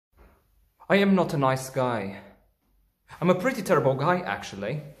I am not a nice guy. I'm a pretty terrible guy,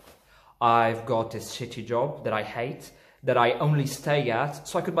 actually. I've got this shitty job that I hate, that I only stay at,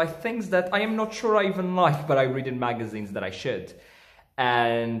 so I could buy things that I am not sure I even like, but I read in magazines that I should.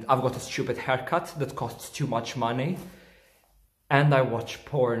 And I've got a stupid haircut that costs too much money. And I watch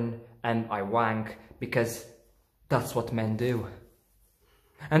porn and I wank because that's what men do.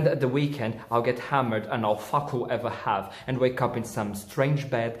 And at the weekend, I'll get hammered and I'll fuck whoever have and wake up in some strange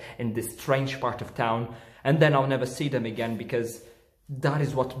bed in this strange part of town, and then I'll never see them again because that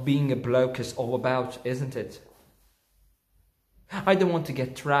is what being a bloke is all about, isn't it? I don't want to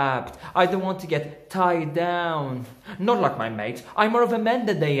get trapped. I don't want to get tied down. Not like my mates. I'm more of a man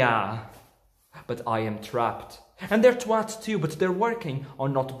than they are. But I am trapped. And they're twats too, but they're working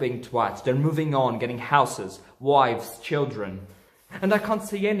on not being twats. They're moving on, getting houses, wives, children. And I can't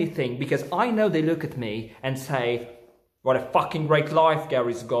say anything because I know they look at me and say, "What a fucking great life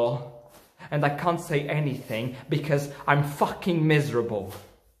Gary's got." And I can't say anything because I'm fucking miserable.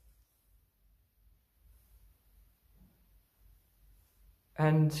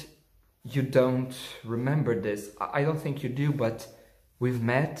 And you don't remember this. I don't think you do, but we've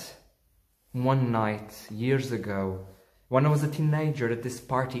met one night years ago when I was a teenager at this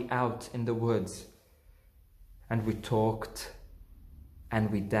party out in the woods. And we talked, and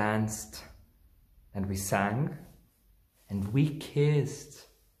we danced, and we sang, and we kissed.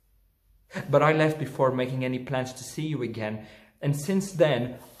 But I left before making any plans to see you again, and since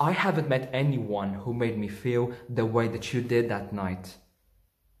then I haven't met anyone who made me feel the way that you did that night.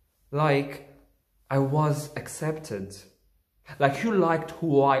 Like I was accepted. Like you liked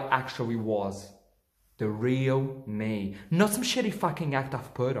who I actually was. The real me. Not some shitty fucking act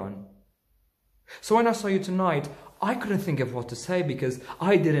I've put on. So when I saw you tonight, I couldn't think of what to say because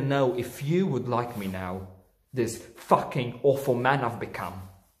I didn't know if you would like me now. This fucking awful man I've become.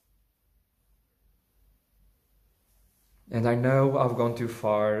 And I know I've gone too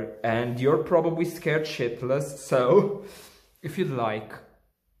far and you're probably scared shitless, so if you'd like,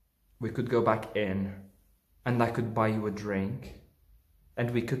 we could go back in and I could buy you a drink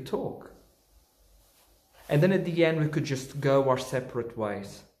and we could talk. And then at the end we could just go our separate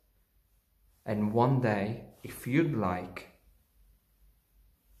ways. And one day, if you'd like,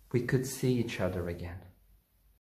 we could see each other again.